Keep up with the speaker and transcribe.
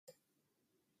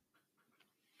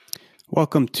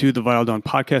Welcome to the Vital Dawn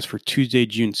podcast for Tuesday,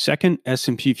 June 2nd.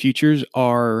 S&P futures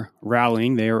are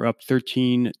rallying. They are up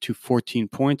 13 to 14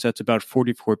 points. That's about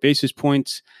 44 basis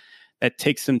points. That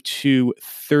takes them to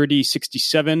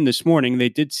 30.67 this morning. They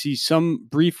did see some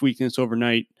brief weakness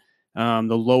overnight. The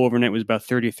low overnight was about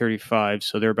 30.35,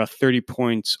 so they're about 30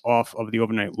 points off of the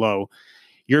overnight low.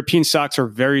 European stocks are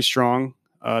very strong.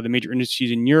 The major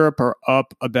indices in Europe are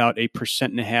up about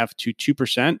 1.5% to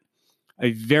 2%.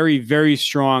 A very, very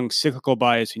strong cyclical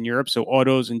bias in Europe. So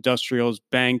autos, industrials,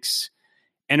 banks,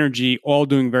 energy, all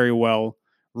doing very well.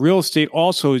 Real estate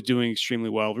also is doing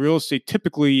extremely well. Real estate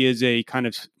typically is a kind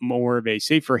of more of a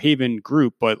safer haven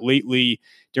group, but lately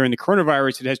during the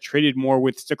coronavirus, it has traded more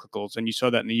with cyclicals. And you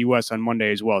saw that in the US on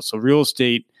Monday as well. So real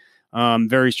estate,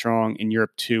 very strong in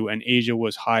Europe too. And Asia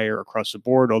was higher across the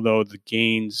board, although the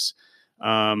gains,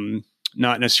 not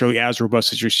necessarily as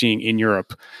robust as you're seeing in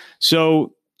Europe.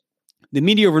 So the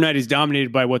media overnight is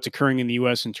dominated by what's occurring in the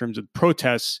U.S. in terms of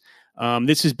protests.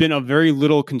 This has been of very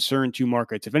little concern to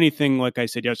markets. If anything, like I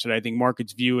said yesterday, I think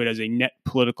markets view it as a net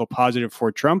political positive for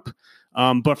Trump.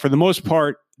 But for the most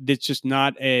part, it's just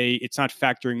it's not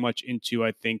factoring much into,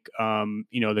 I think,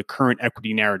 the current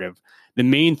equity narrative. The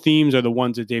main themes are the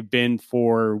ones that they've been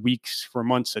for weeks, for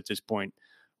months at this point.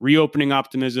 Reopening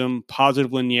optimism,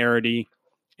 positive linearity,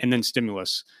 and then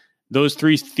stimulus. Those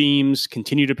three themes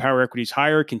continue to power equities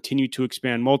higher, continue to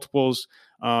expand multiples.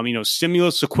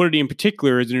 Stimulus liquidity in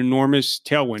particular is an enormous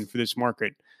tailwind for this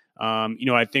market.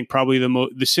 I think probably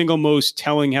the single most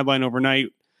telling headline overnight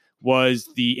was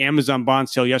the Amazon bond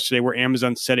sale yesterday, where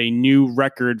Amazon set a new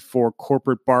record for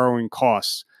corporate borrowing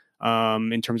costs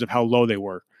in terms of how low they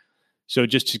were. So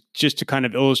just to kind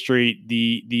of illustrate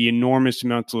the enormous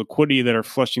amounts of liquidity that are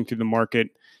flushing through the market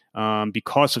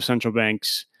because of central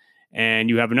banks. And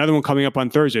you have another one coming up on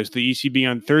Thursday. So the ECB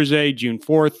on Thursday, June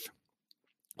 4th,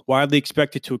 widely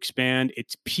expected to expand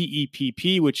its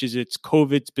PEPP, which is its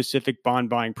COVID-specific bond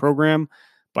buying program,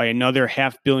 by another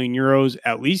 €500 million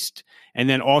at least, and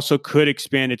then also could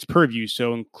expand its purview.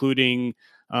 So including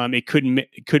it could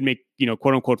make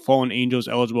quote unquote fallen angels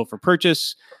eligible for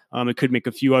purchase. It could make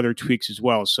a few other tweaks as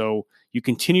well. So you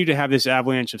continue to have this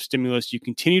avalanche of stimulus. You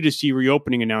continue to see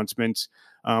reopening announcements.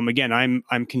 Again,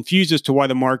 I'm confused as to why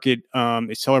the market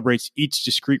it celebrates each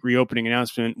discrete reopening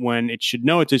announcement when it should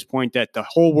know at this point that the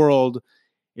whole world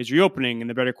is reopening. And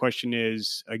the better question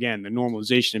is, again, the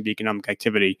normalization of economic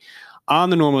activity. On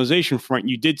the normalization front,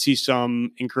 you did see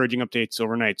some encouraging updates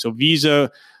overnight. So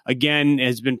Visa, again,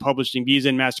 has been publishing, Visa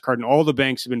and MasterCard and all the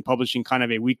banks have been publishing kind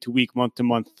of a week-to-week,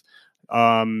 month-to-month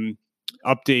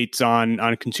updates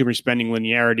on consumer spending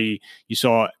linearity. You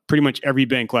saw pretty much every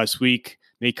bank last week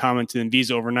made comments, and then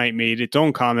Visa overnight made its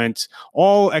own comments,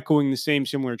 all echoing the same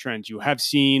similar trends. You have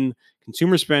seen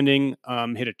consumer spending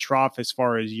hit a trough as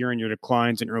far as year-on-year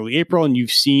declines in early April, and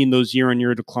you've seen those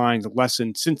year-on-year declines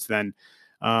lessen since then.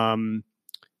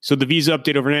 So the Visa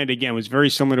update overnight, again, was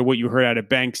very similar to what you heard out of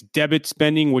banks. Debit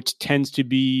spending, which tends to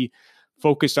be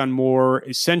focused on more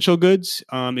essential goods,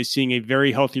 is seeing a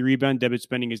very healthy rebound. Debit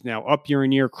spending is now up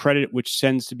year-on-year. Credit, which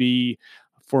tends to be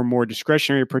for more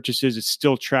discretionary purchases, is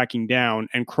still tracking down.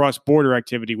 And cross-border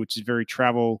activity, which is very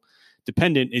travel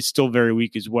dependent, is still very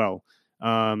weak as well.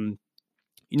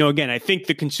 Again, I think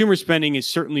the consumer spending is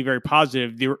certainly very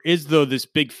positive. There is, though, this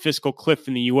big fiscal cliff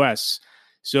in the U.S.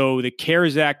 So the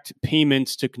CARES Act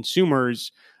payments to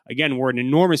consumers, again, were an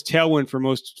enormous tailwind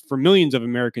for millions of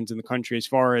Americans in the country as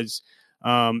far as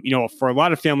for a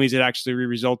lot of families, it actually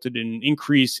resulted in an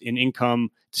increase in income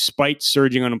despite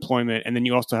surging unemployment. And then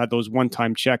you also had those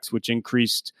one-time checks, which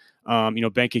increased,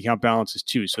 bank account balances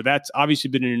too. So that's obviously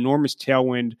been an enormous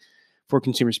tailwind for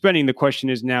consumer spending. The question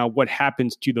is now what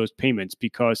happens to those payments,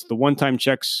 because the one-time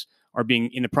checks are being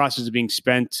in the process of being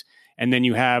spent. And then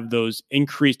you have those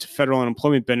increased federal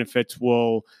unemployment benefits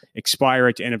will expire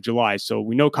at the end of July. So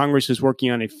we know Congress is working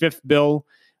on a fifth bill.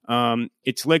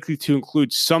 It's likely to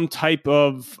include some type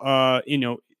of,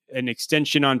 an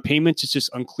extension on payments. It's just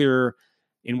unclear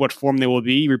in what form they will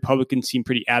be. Republicans seem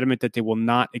pretty adamant that they will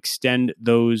not extend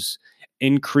those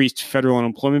increased federal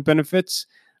unemployment benefits.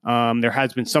 There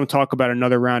has been some talk about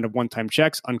another round of one-time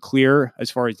checks, unclear as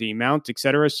far as the amount, et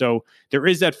cetera. So there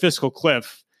is that fiscal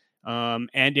cliff. And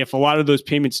if a lot of those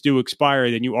payments do expire,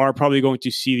 then you are probably going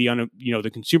to see the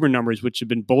consumer numbers, which have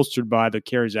been bolstered by the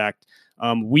CARES Act,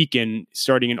 weaken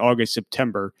starting in August,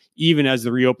 September, even as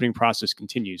the reopening process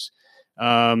continues.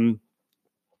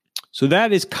 So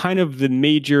that is kind of the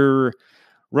major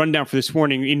rundown for this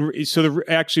morning.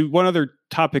 Actually, one other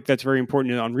topic that's very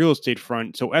important on real estate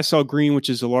front. So SL Green, which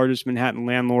is the largest Manhattan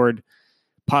landlord,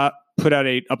 put out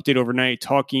an update overnight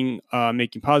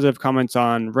making positive comments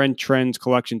on rent trends,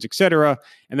 collections, etc.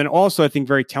 And then also, I think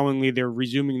very tellingly, they're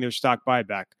resuming their stock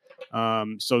buyback.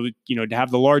 So, to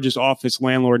have the largest office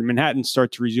landlord in Manhattan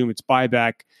start to resume its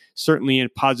buyback, certainly a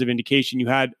positive indication. You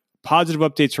had positive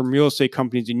updates from real estate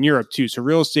companies in Europe too. So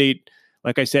real estate,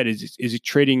 like I said, is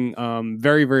trading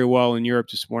very, very well in Europe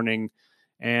this morning.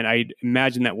 And I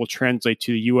imagine that will translate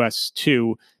to the U.S.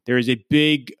 too. There is a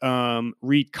big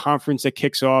REIT conference that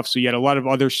kicks off. So you had a lot of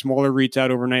other smaller REITs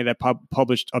out overnight that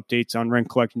published updates on rent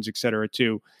collections, et cetera,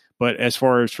 too. But as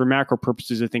far as for macro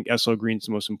purposes, I think SL Green is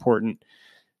the most important.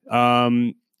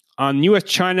 On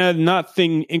U.S.-China,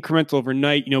 nothing incremental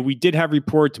overnight. We did have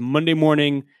reports Monday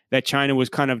morning that China was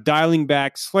kind of dialing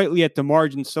back slightly at the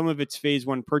margin some of its phase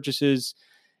one purchases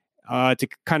to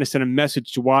kind of send a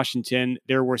message to Washington.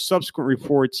 There were subsequent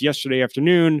reports yesterday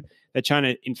afternoon that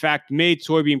China, in fact, made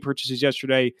soybean purchases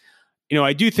yesterday.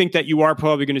 I do think that you are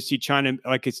probably going to see China,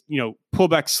 pull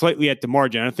back slightly at the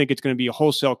margin. I don't think it's going to be a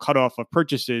wholesale cutoff of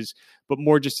purchases, but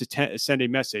more just to send a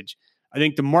message. I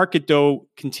think the market, though,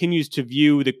 continues to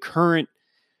view the current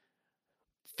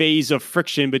phase of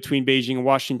friction between Beijing and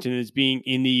Washington as being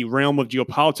in the realm of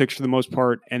geopolitics for the most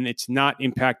part, and it's not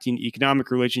impacting the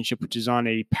economic relationship, which is on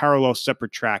a parallel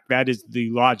separate track. That is the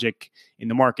logic in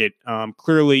the market.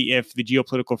 Clearly, if the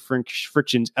geopolitical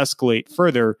frictions escalate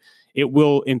further, it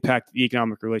will impact the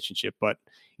economic relationship. But,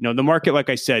 the market, like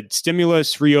I said,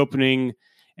 stimulus, reopening,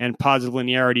 and positive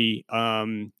linearity,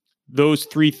 those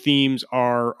three themes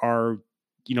are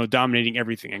dominating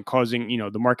everything and causing,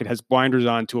 the market has blinders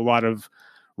on to a lot of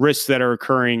risks that are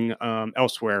occurring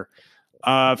elsewhere.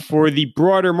 For the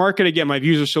broader market, again, my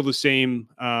views are still the same.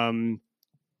 I'm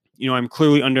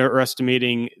clearly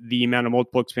underestimating the amount of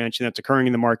multiple expansion that's occurring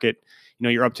in the market.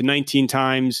 You're up to 19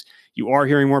 times. You are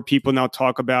hearing more people now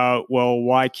talk about, well,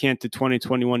 why can't the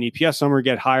 2021 EPS number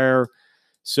get higher?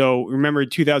 So remember, in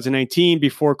 2019,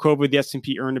 before COVID, the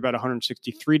S&P earned about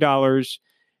 $163.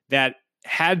 That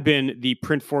had been the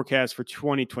print forecast for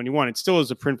 2021. It still is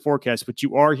a print forecast, but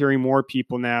you are hearing more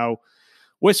people now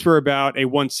whisper about a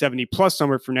 170 plus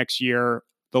number for next year.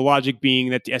 The logic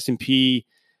being that the S&P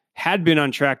had been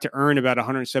on track to earn about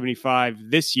 175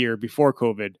 this year before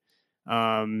COVID.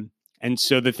 And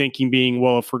so the thinking being,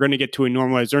 well, if we're going to get to a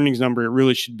normalized earnings number, it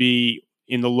really should be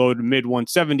in the low to mid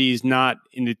 170s, not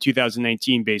in the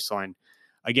 2019 baseline.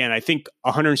 Again, I think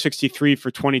 163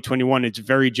 for 2021 is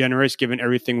very generous given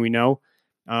everything we know.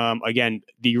 Again,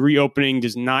 the reopening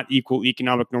does not equal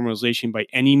economic normalization by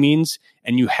any means.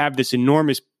 And you have this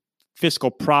enormous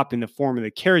fiscal prop in the form of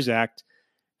the CARES Act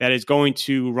that is going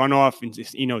to run off,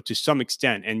 to some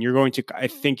extent. And I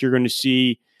think you're going to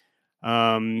see,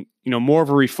 more of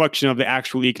a reflection of the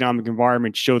actual economic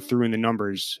environment show through in the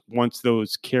numbers once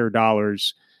those CARE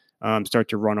dollars start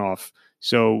to run off.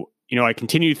 So, I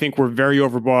continue to think we're very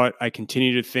overbought. I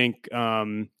continue to think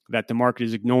that the market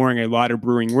is ignoring a lot of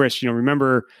brewing risk.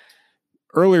 Remember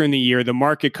earlier in the year, the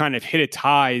market kind of hit its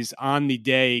highs on the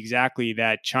day exactly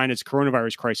that China's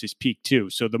coronavirus crisis peaked too.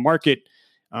 So the market,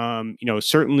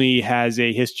 certainly has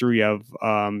a history of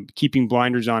keeping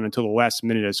blinders on until the last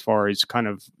minute as far as kind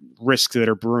of risks that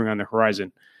are brewing on the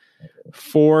horizon.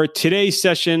 For today's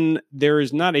session, there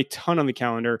is not a ton on the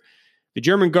calendar. The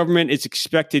German government is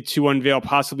expected to unveil,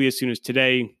 possibly as soon as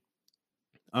today,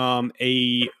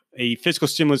 a fiscal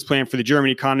stimulus plan for the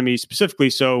German economy specifically.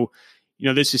 So,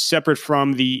 this is separate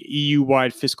from the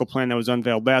EU-wide fiscal plan that was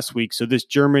unveiled last week. So this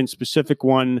German-specific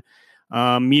one,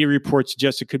 media reports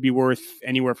suggest it could be worth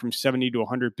anywhere from 70 to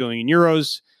 100 billion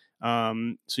euros.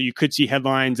 So you could see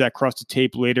headlines that cross the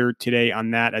tape later today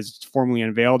on that as it's formally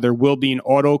unveiled. There will be an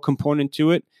auto component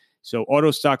to it. So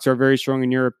auto stocks are very strong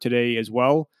in Europe today as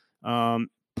well,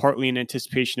 partly in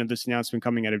anticipation of this announcement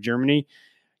coming out of Germany.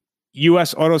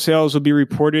 U.S. auto sales will be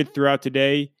reported throughout the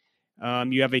day.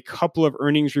 You have a couple of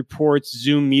earnings reports.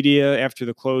 Zoom Media after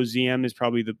the close. ZM is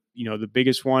probably the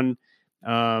biggest one.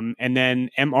 And then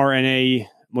mRNA,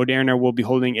 Moderna, will be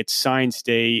holding its Science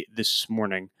Day this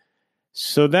morning.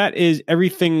 So that is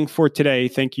everything for today.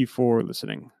 Thank you for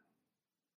listening.